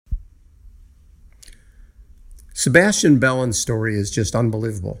Sebastian Bellin's story is just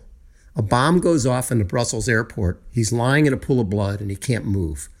unbelievable. A bomb goes off in the Brussels airport. He's lying in a pool of blood and he can't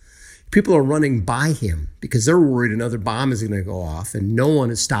move. People are running by him because they're worried another bomb is going to go off and no one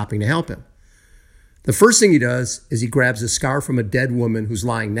is stopping to help him. The first thing he does is he grabs a scarf from a dead woman who's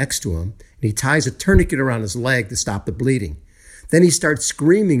lying next to him and he ties a tourniquet around his leg to stop the bleeding. Then he starts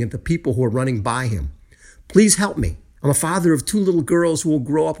screaming at the people who are running by him. Please help me. I'm a father of 2 little girls who will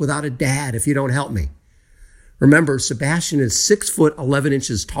grow up without a dad if you don't help me. Remember, Sebastian is 6 foot 11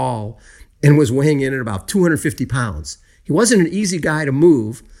 inches tall and was weighing in at about 250 pounds. He wasn't an easy guy to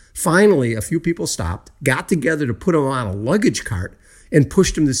move. Finally, a few people stopped, got together to put him on a luggage cart, and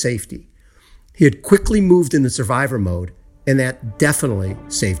pushed him to safety. He had quickly moved into survivor mode, and that definitely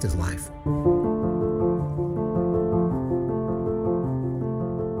saved his life.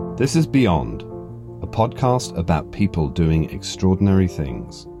 This is Beyond, a podcast about people doing extraordinary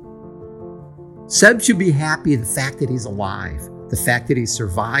things. Seb should be happy the fact that he's alive, the fact that he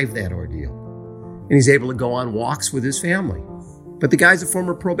survived that ordeal, and he's able to go on walks with his family. But the guy's a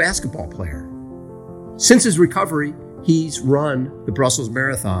former pro basketball player. Since his recovery, he's run the Brussels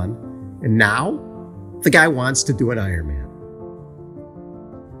Marathon, and now the guy wants to do an Ironman.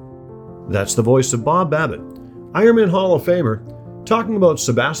 That's the voice of Bob Babbitt, Ironman Hall of Famer, talking about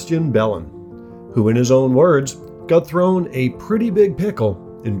Sebastian Bellin, who in his own words got thrown a pretty big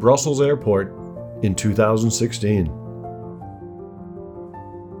pickle in Brussels Airport in 2016.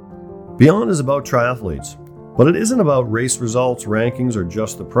 Beyond is about triathletes, but it isn't about race results, rankings, or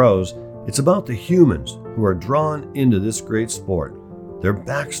just the pros. It's about the humans who are drawn into this great sport, their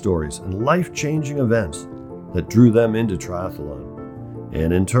backstories and life-changing events that drew them into triathlon,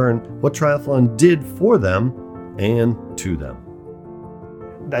 and in turn, what triathlon did for them and to them.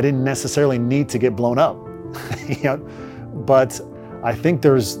 I didn't necessarily need to get blown up, but I think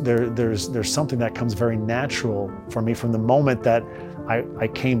there's something that comes very natural for me from the moment that I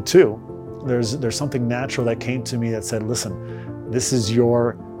came to. There's something natural that came to me that said, listen, this is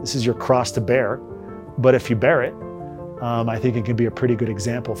your cross to bear, but if you bear it, I think it can be a pretty good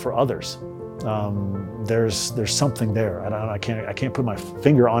example for others. There's something there. I can't put my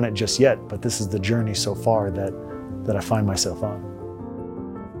finger on it just yet, but this is the journey so far that I find myself on.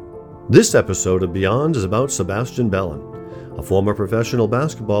 This episode of Beyond is about Sebastian Bellin, a former professional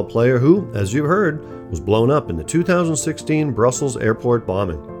basketball player who, as you heard, was blown up in the 2016 Brussels airport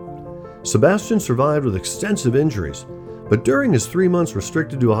bombing. Sebastian survived with extensive injuries, but during his 3 months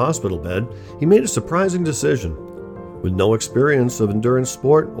restricted to a hospital bed, he made a surprising decision. With no experience of endurance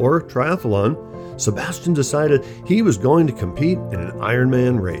sport or triathlon, Sebastian decided he was going to compete in an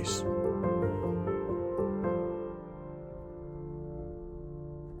Ironman race.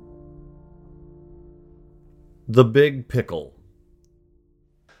 The Big Pickle.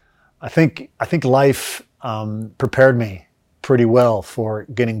 I think life prepared me pretty well for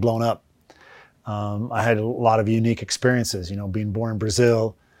getting blown up. I had a lot of unique experiences, being born in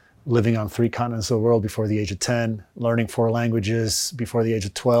Brazil, living on 3 continents of the world before the age of 10, learning 4 languages before the age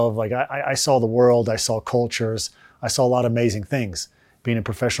of 12. I saw the world, I saw cultures, I saw a lot of amazing things. Being a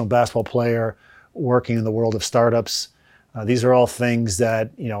professional basketball player, working in the world of startups. These are all things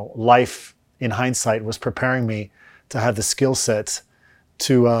that, life in hindsight was preparing me to have the skill sets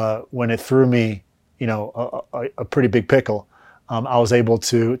to, when it threw me, a pretty big pickle, I was able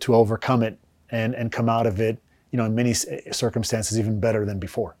to overcome it and come out of it, in many circumstances, even better than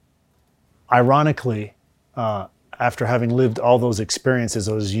before. Ironically, after having lived all those experiences,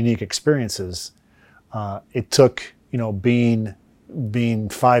 those unique experiences, it took, being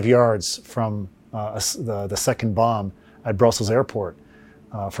 5 yards from the second bomb at Brussels Airport,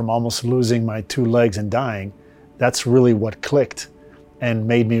 from almost losing my 2 legs and dying. That's really what clicked and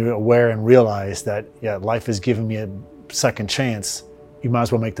made me aware and realize that, life has given me a second chance. You might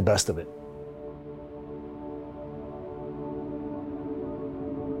as well make the best of it.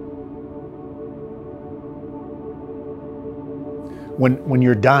 When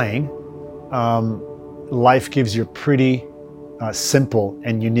you're dying, life gives you a pretty simple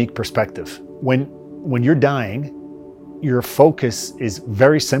and unique perspective. When you're dying, your focus is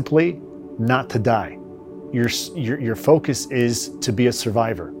very simply not to die. Your focus is to be a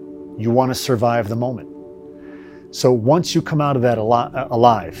survivor. You want to survive the moment. So once you come out of that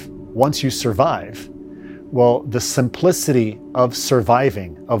alive, once you survive, well, the simplicity of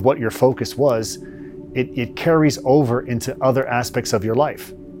surviving, of what your focus was, it carries over into other aspects of your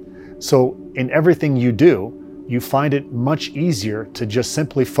life. So in everything you do, you find it much easier to just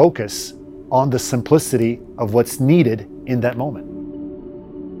simply focus on the simplicity of what's needed in that moment.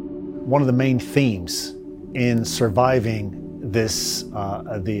 One of the main themes in surviving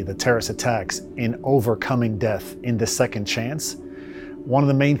the terrorist attacks in overcoming death in the second chance, one of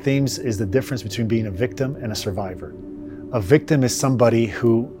the main themes is the difference between being a victim and a survivor. A victim is somebody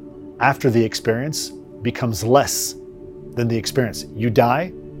who, after the experience, becomes less than the experience. You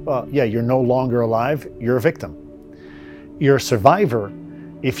die, well, yeah, you're no longer alive, you're a victim. You're a survivor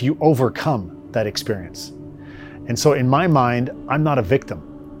if you overcome that experience. And so in my mind, I'm not a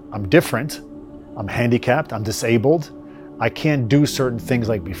victim. I'm different. I'm handicapped, I'm disabled. I can't do certain things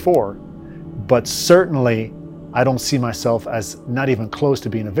like before, but certainly I don't see myself as not even close to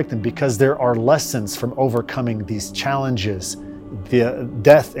being a victim, because there are lessons from overcoming these challenges, the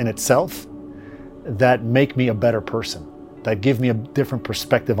death in itself, that make me a better person, that give me a different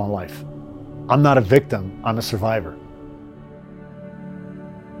perspective on life. I'm not a victim, I'm a survivor.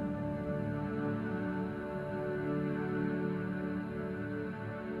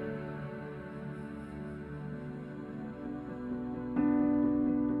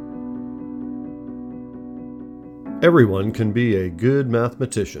 Everyone can be a good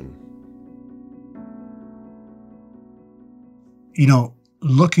mathematician. You know,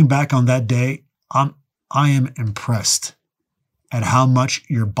 looking back on that day, I am impressed at how much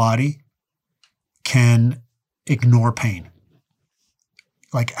your body can ignore pain.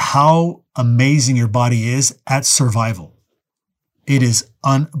 Like how amazing your body is at survival. It is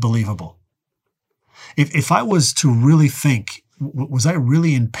unbelievable. If I was to really think, was I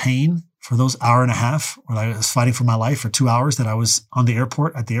really in pain for those hour and a half where I was fighting for my life for 2 hours that I was at the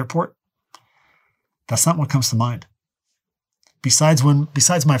airport? That's not what comes to mind. Besides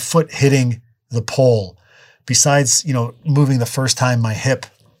my foot hitting the pole, besides, moving the first time my hip,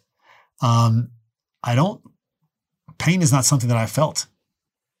 pain is not something that I felt.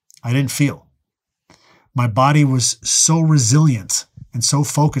 I didn't feel. My body was so resilient and so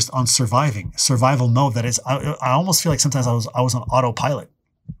focused on survival mode that I almost feel like sometimes I was on autopilot.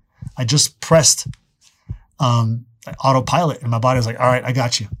 I just pressed autopilot and my body was like, all right, I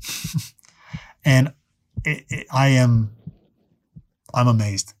got you. And I'm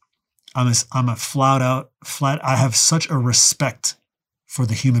amazed. I'm a flat. I have such a respect for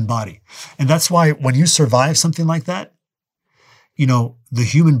the human body. And that's why when you survive something like that, the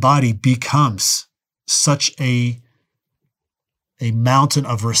human body becomes such a mountain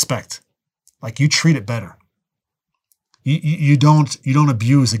of respect. Like you treat it better. You don't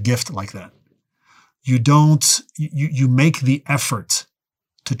abuse a gift like that. You make the effort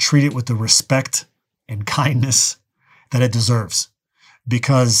to treat it with the respect and kindness that it deserves.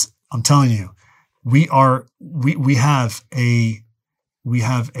 Because I'm telling you, we have a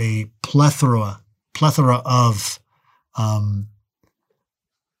plethora of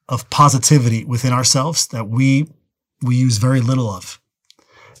positivity within ourselves that we use very little of.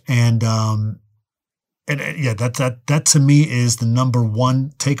 And that to me is the number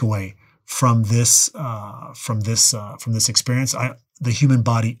one takeaway from this experience. The human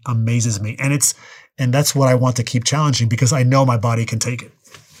body amazes me, and that's what I want to keep challenging, because I know my body can take it.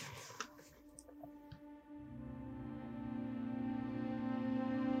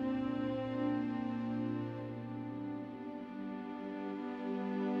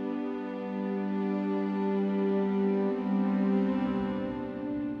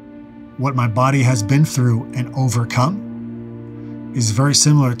 What my body has been through and overcome is very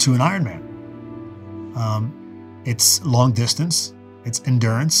similar to an Ironman. It's long distance, it's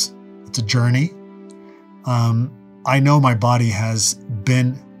endurance, it's a journey. I know my body has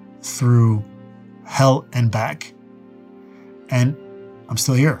been through hell and back, and I'm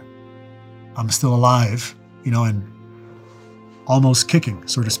still here. I'm still alive, and almost kicking,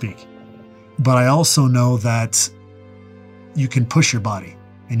 so to speak. But I also know that you can push your body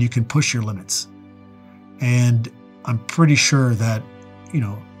and you can push your limits. And I'm pretty sure that,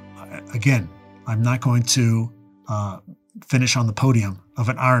 again, I'm not going to finish on the podium of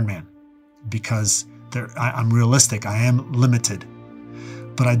an Ironman, because I'm realistic. I am limited,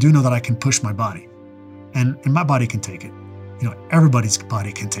 but I do know that I can push my body, and my body can take it. Everybody's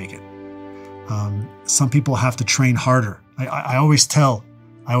body can take it. Some people have to train harder. I always tell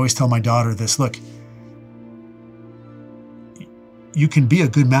my daughter this: look, you can be a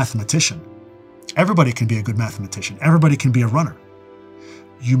good mathematician. Everybody can be a good mathematician. Everybody can be a runner.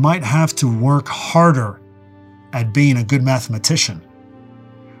 You might have to work harder at being a good mathematician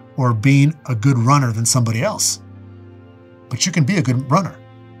or being a good runner than somebody else. But you can be a good runner.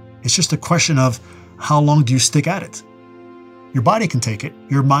 It's just a question of how long do you stick at it. Your body can take it.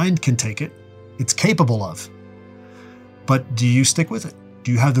 Your mind can take it. It's capable of. But do you stick with it?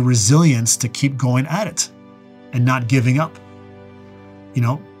 Do you have the resilience to keep going at it and not giving up?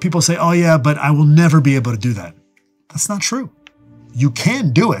 People say, oh yeah, but I will never be able to do that. That's not true. You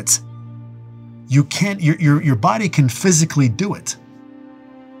can do it. You can, your body can physically do it,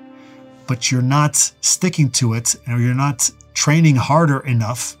 but you're not sticking to it, or you're not training harder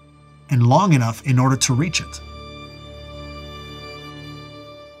enough and long enough in order to reach it.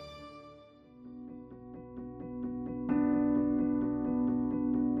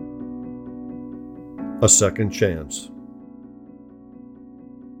 A second chance.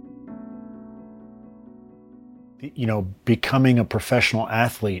 You know, becoming a professional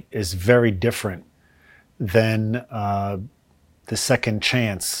athlete is very different than the second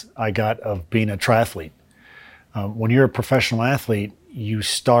chance I got of being a triathlete. When you're a professional athlete, you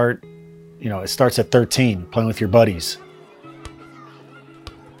start, you know, it starts at 13, playing with your buddies.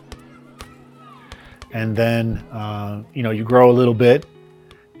 And then, you know, you grow a little bit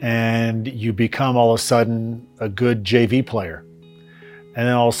and you become all of a sudden a good JV player. And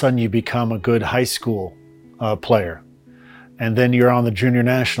then all of a sudden you become a good high school player. And then you're on the junior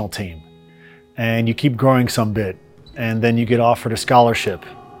national team. And you keep growing some bit. And then you get offered a scholarship.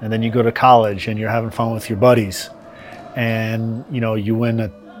 And then you go to college and you're having fun with your buddies. And, you know, you win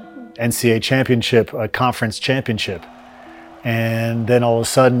an NCAA championship, a conference championship. And then all of a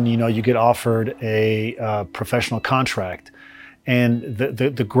sudden, you know, you get offered a professional contract. And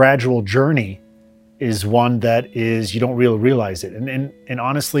the gradual journey is one that is, you don't really realize it. And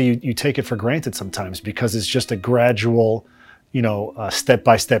honestly, you take it for granted sometimes because it's just a gradual, you know,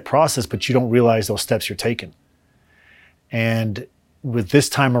 step-by-step process, but you don't realize those steps you're taking. And with this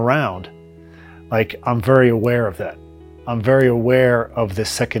time around, like, I'm very aware of that. I'm very aware of the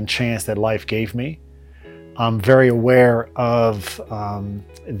second chance that life gave me. I'm very aware of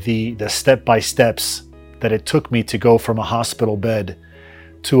the step-by-steps that it took me to go from a hospital bed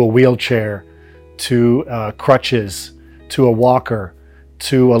to a wheelchair, to crutches, to a walker,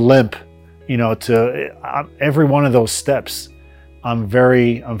 to a limp, you know, to every one of those steps I'm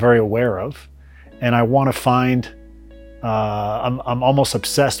very aware of. And I want to find, I'm almost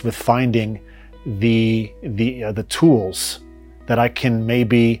obsessed with finding the tools that I can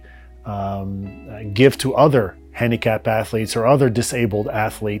maybe give to other handicapped athletes or other disabled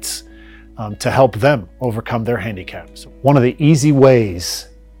athletes to help them overcome their handicaps. One of the easy ways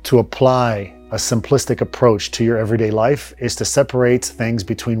to apply a simplistic approach to your everyday life is to separate things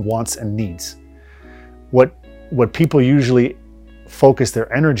between wants and needs. What people usually focus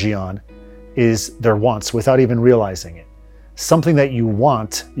their energy on is their wants without even realizing it. Something that you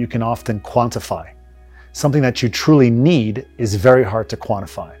want, you can often quantify. Something that you truly need is very hard to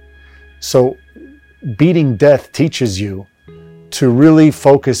quantify. So beating death teaches you to really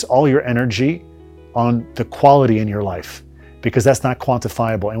focus all your energy on the quality in your life, because that's not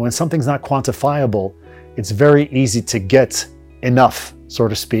quantifiable. And when something's not quantifiable, it's very easy to get enough, so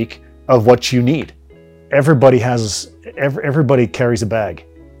to speak, of what you need. Everybody carries a bag.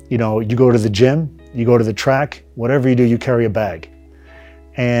 You know, you go to the gym, you go to the track, whatever you do, you carry a bag.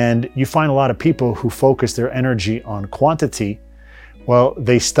 And you find a lot of people who focus their energy on quantity. Well,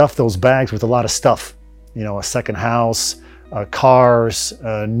 they stuff those bags with a lot of stuff, you know, a second house, cars,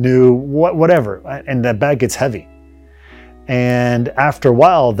 new, whatever. And that bag gets heavy. And after a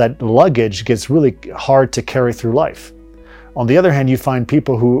while, that luggage gets really hard to carry through life. On the other hand, you find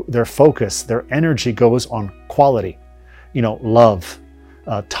people who their focus, their energy goes on quality, you know, love,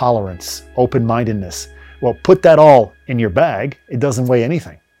 tolerance, open-mindedness. Well, put that all in your bag, it doesn't weigh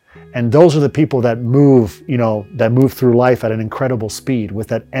anything. And those are the people that move, you know, that move through life at an incredible speed with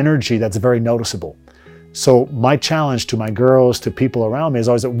that energy that's very noticeable. So my challenge to my girls, to people around me is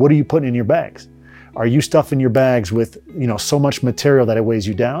always, what are you putting in your bags? Are you stuffing your bags with, you know, so much material that it weighs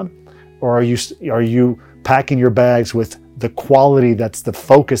you down? Or are you packing your bags with the quality that's the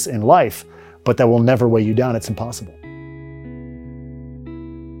focus in life, but that will never weigh you down? It's impossible.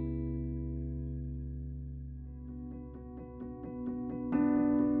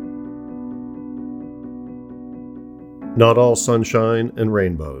 Not all sunshine and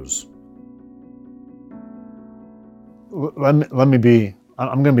rainbows. I'm going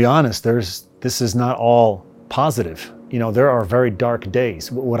to be honest, this is not all positive. You know, there are very dark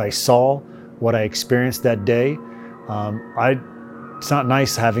days. What I saw, what I experienced that day, it's not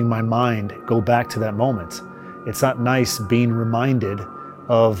nice having my mind go back to that moment. It's not nice being reminded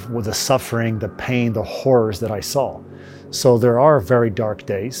of the suffering, the pain, the horrors that I saw. So there are very dark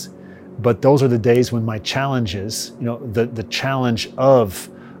days, but those are the days when my challenges, you know, the challenge of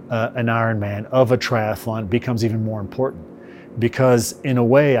an Ironman, of a triathlon becomes even more important, because in a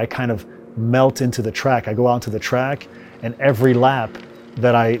way I kind of melt into the track. I go out to the track, and every lap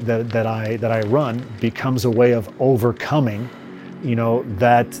that I run becomes a way of overcoming, you know,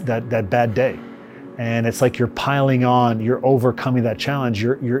 that bad day. And it's like you're piling on, you're overcoming that challenge,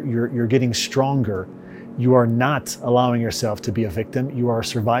 you're getting stronger. You are not allowing yourself to be a victim, you are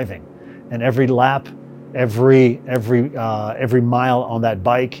surviving. And every lap, every mile on that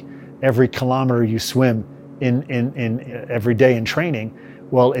bike, every kilometer you swim in every day in training,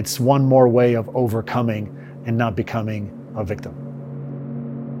 well, it's one more way of overcoming and not becoming a victim.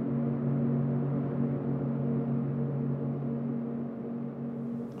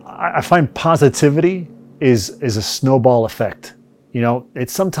 I find positivity is a snowball effect. You know,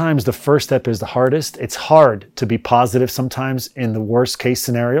 it's sometimes the first step is the hardest. It's hard to be positive sometimes in the worst case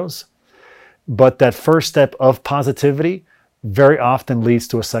scenarios, but that first step of positivity very often leads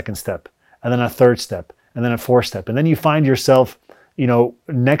to a second step, and then a third step, and then a fourth step. And then you find yourself, you know,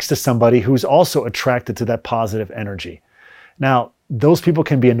 next to somebody who's also attracted to that positive energy. Now, those people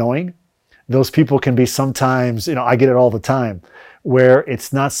can be annoying. Those people can be sometimes, you know, I get it all the time, where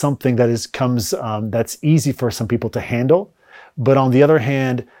it's not something that comes that's easy for some people to handle. But on the other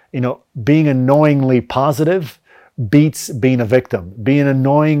hand, you know, being annoyingly positive beats being a victim. Being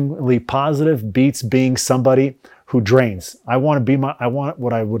annoyingly positive beats being somebody who drains.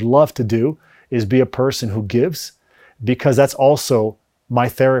 What I would love to do is be a person who gives, because that's also my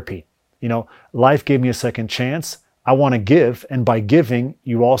therapy. You know, life gave me a second chance. I want to give, and by giving,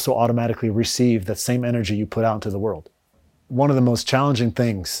 you also automatically receive that same energy you put out into the world. One of the most challenging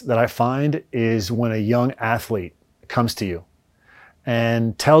things that I find is when a young athlete comes to you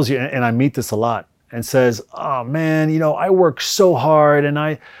and tells you, and I meet this a lot, and says, "Oh man, you know, I worked so hard, and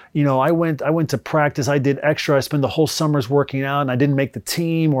I went to practice, I did extra, I spent the whole summers working out, and I didn't make the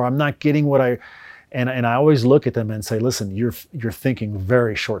team, or I'm not getting what I," and I always look at them and say, "Listen, you're thinking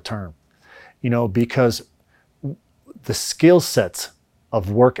very short term, you know, because the skill sets of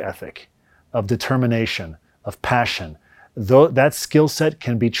work ethic, of determination, of passion, though that skill set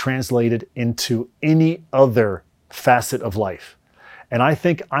can be translated into any other facet of life." And I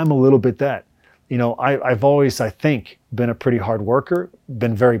think I'm a little bit that. You know, I've always, I think, been a pretty hard worker,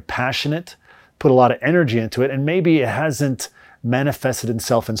 been very passionate, put a lot of energy into it, and maybe it hasn't manifested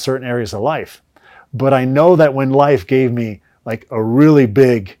itself in certain areas of life. But I know that when life gave me like a really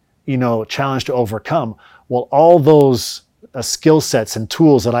big, you know, challenge to overcome, well, all those skill sets and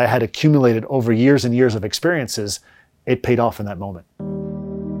tools that I had accumulated over years and years of experiences, it paid off in that moment.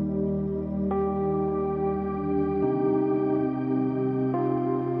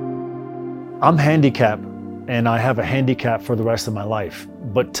 I'm handicapped, and I have a handicap for the rest of my life.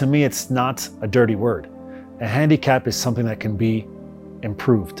 But to me, it's not a dirty word. A handicap is something that can be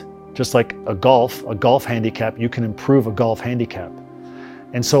improved. Just like a golf handicap, you can improve a golf handicap.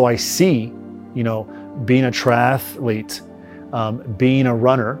 And so I see, you know, being a triathlete, being a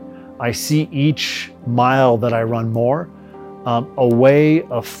runner, I see each mile that I run more a way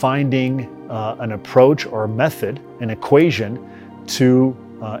of finding an approach or a method, an equation to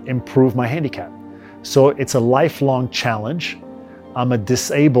improve my handicap. So it's a lifelong challenge. I'm a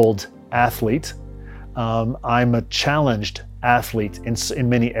disabled athlete. I'm a challenged athlete in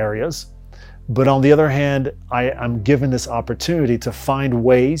many areas. But on the other hand, I'm given this opportunity to find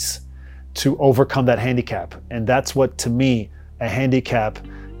ways to overcome that handicap. And that's what, to me, a handicap,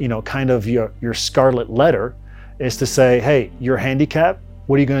 you know, kind of your scarlet letter is to say, hey, you're handicapped,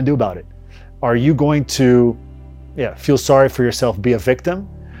 what are you going to do about it? Are you going to feel sorry for yourself, be a victim?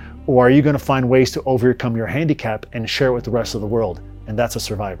 Or are you going to find ways to overcome your handicap and share it with the rest of the world? And that's a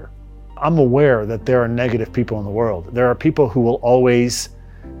survivor. I'm aware that there are negative people in the world. There are people who will always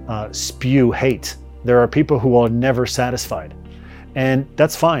spew hate. There are people who are never satisfied. And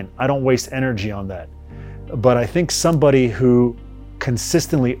that's fine. I don't waste energy on that. But I think somebody who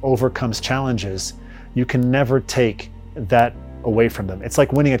consistently overcomes challenges, you can never take that away from them. It's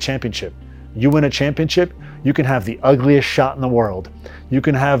like winning a championship. You win a championship, you can have the ugliest shot in the world. You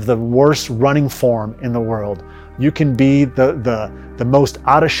can have the worst running form in the world. You can be the most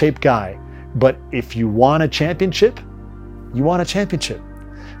out of shape guy. But if you want a championship, you want a championship.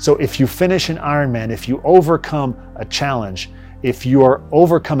 So if you finish an Ironman, if you overcome a challenge, if you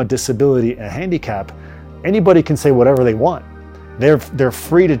overcome a disability, a handicap, anybody can say whatever they want. They're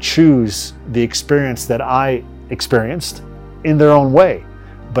free to choose the experience that I experienced in their own way.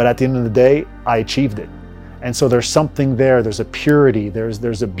 But at the end of the day, I achieved it. And so there's something there, there's a purity,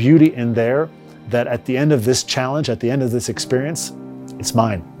 there's a beauty in there that at the end of this challenge, at the end of this experience, it's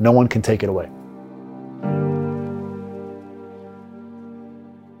mine. No one can take it away.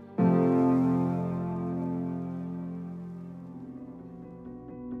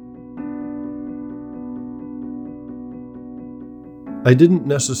 I didn't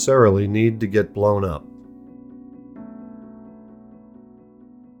necessarily need to get blown up.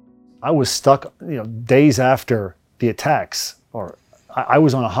 I was stuck, days after the attacks, or I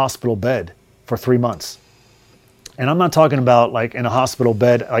was on a hospital bed for 3 months. And I'm not talking about like in a hospital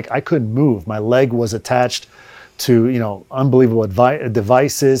bed, like I couldn't move. My leg was attached to, unbelievable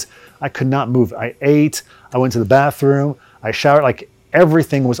devices. I could not move. I ate, I went to the bathroom, I showered, like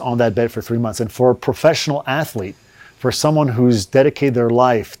everything was on that bed for 3 months. And for a professional athlete, for someone who's dedicated their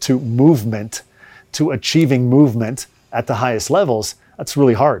life to movement, to achieving movement at the highest levels, that's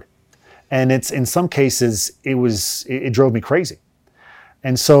really hard. And it's, in some cases, it drove me crazy.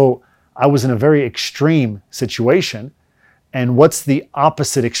 And so I was in a very extreme situation. And what's the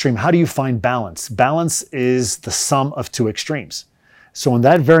opposite extreme? How do you find balance? Balance is the sum of two extremes. So in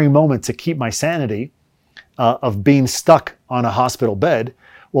that very moment, to keep my sanity of being stuck on a hospital bed,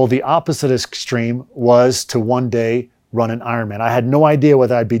 well, the opposite extreme was to one day run an Ironman. I had no idea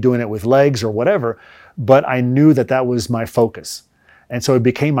whether I'd be doing it with legs or whatever, but I knew that that was my focus. And so it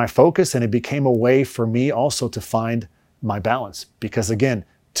became my focus, and it became a way for me also to find my balance. Because again,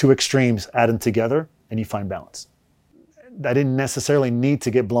 two extremes add them together and you find balance. I didn't necessarily need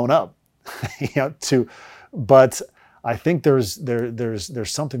to get blown up, but I think there's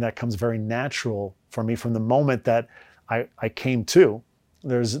something that comes very natural for me from the moment that I came to.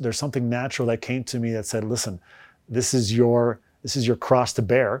 There's something natural that came to me that said, listen, this is your cross to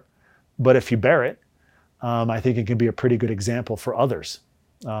bear, but if you bear it, I think it can be a pretty good example for others.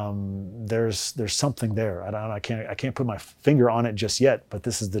 There's something there. I can't put my finger on it just yet, but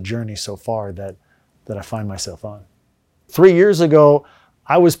this is the journey so far that I find myself on. 3 years ago,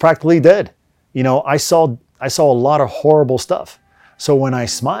 I was practically dead. I saw a lot of horrible stuff. So when I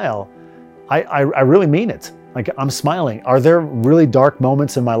smile, I really mean it. Like, I'm smiling. Are there really dark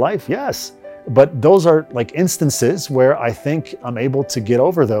moments in my life? Yes. But those are like instances where I think I'm able to get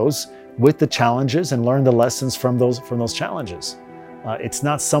over those with the challenges and learn the lessons from those challenges. It's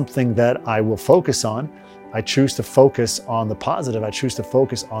not something that I will focus on. I choose to focus on the positive. I choose to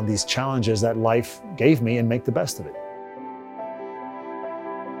focus on these challenges that life gave me and make the best of it.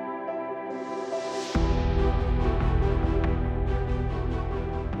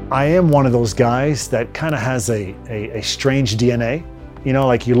 I am one of those guys that kind of has a strange DNA.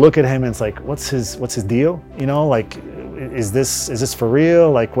 Like you look at him and it's like, what's his deal? Like, is this for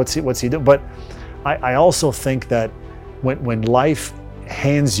real? Like, what's he doing? But I also think that when life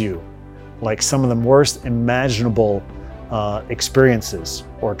hands you like some of the worst imaginable experiences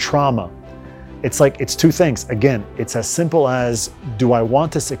or trauma, it's two things. Again, it's as simple as, do I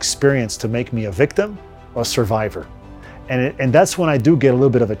want this experience to make me a victim or a survivor? And that's when I do get a little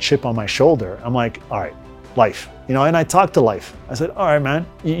bit of a chip on my shoulder. I'm like, all right, life, and I talk to life. I said, all right, man,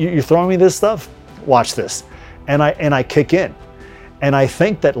 you're throwing me this stuff? Watch this. And I kick in. And I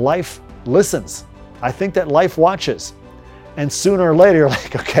think that life listens. I think that life watches. And sooner or later, you're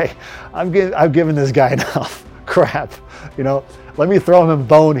like, okay, I've given this guy enough crap. Let me throw him a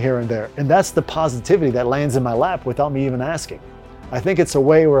bone here and there. And that's the positivity that lands in my lap without me even asking. I think it's a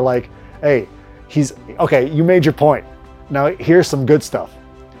way where like, hey, okay, you made your point. Now here's some good stuff.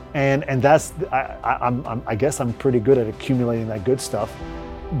 And that's, I guess I'm pretty good at accumulating that good stuff,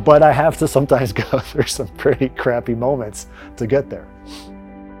 but I have to sometimes go through some pretty crappy moments to get there.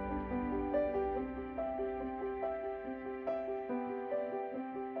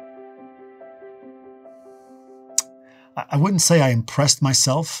 I wouldn't say I impressed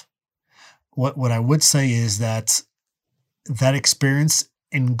myself. What I would say is that experience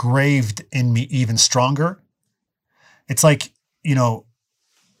engraved in me even stronger. It's like, you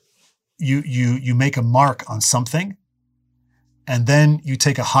make a mark on something, and then you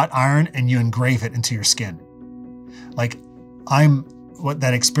take a hot iron and you engrave it into your skin. Like, what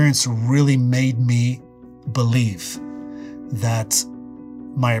that experience really made me believe that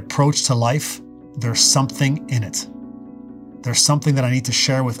my approach to life, there's something in it. There's something that I need to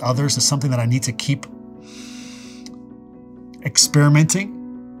share with others. There's something that I need to keep experimenting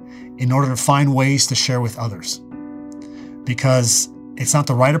in order to find ways to share with others. Because it's not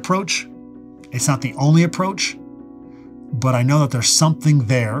the right approach. It's not the only approach. But I know that there's something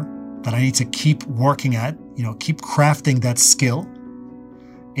there that I need to keep working at, keep crafting that skill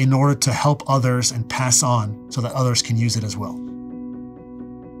in order to help others and pass on so that others can use it as well.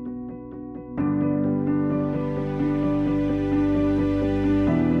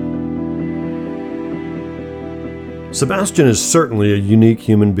 Sebastian is certainly a unique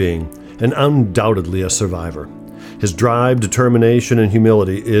human being and undoubtedly a survivor. His drive, determination, and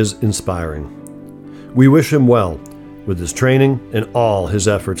humility is inspiring. We wish him well with his training and all his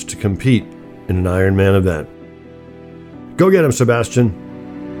efforts to compete in an Ironman event. Go get him, Sebastian.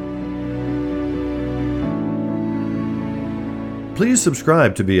 please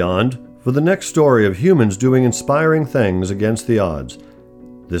subscribe to Beyond for the next story of humans doing inspiring things against the odds.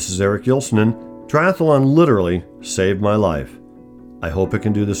 This is Eric Gilsonen. Triathlon literally saved my life. I hope it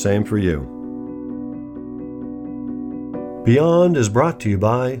can do the same for you. Beyond is brought to you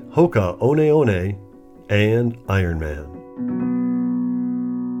by Hoka One One and Ironman.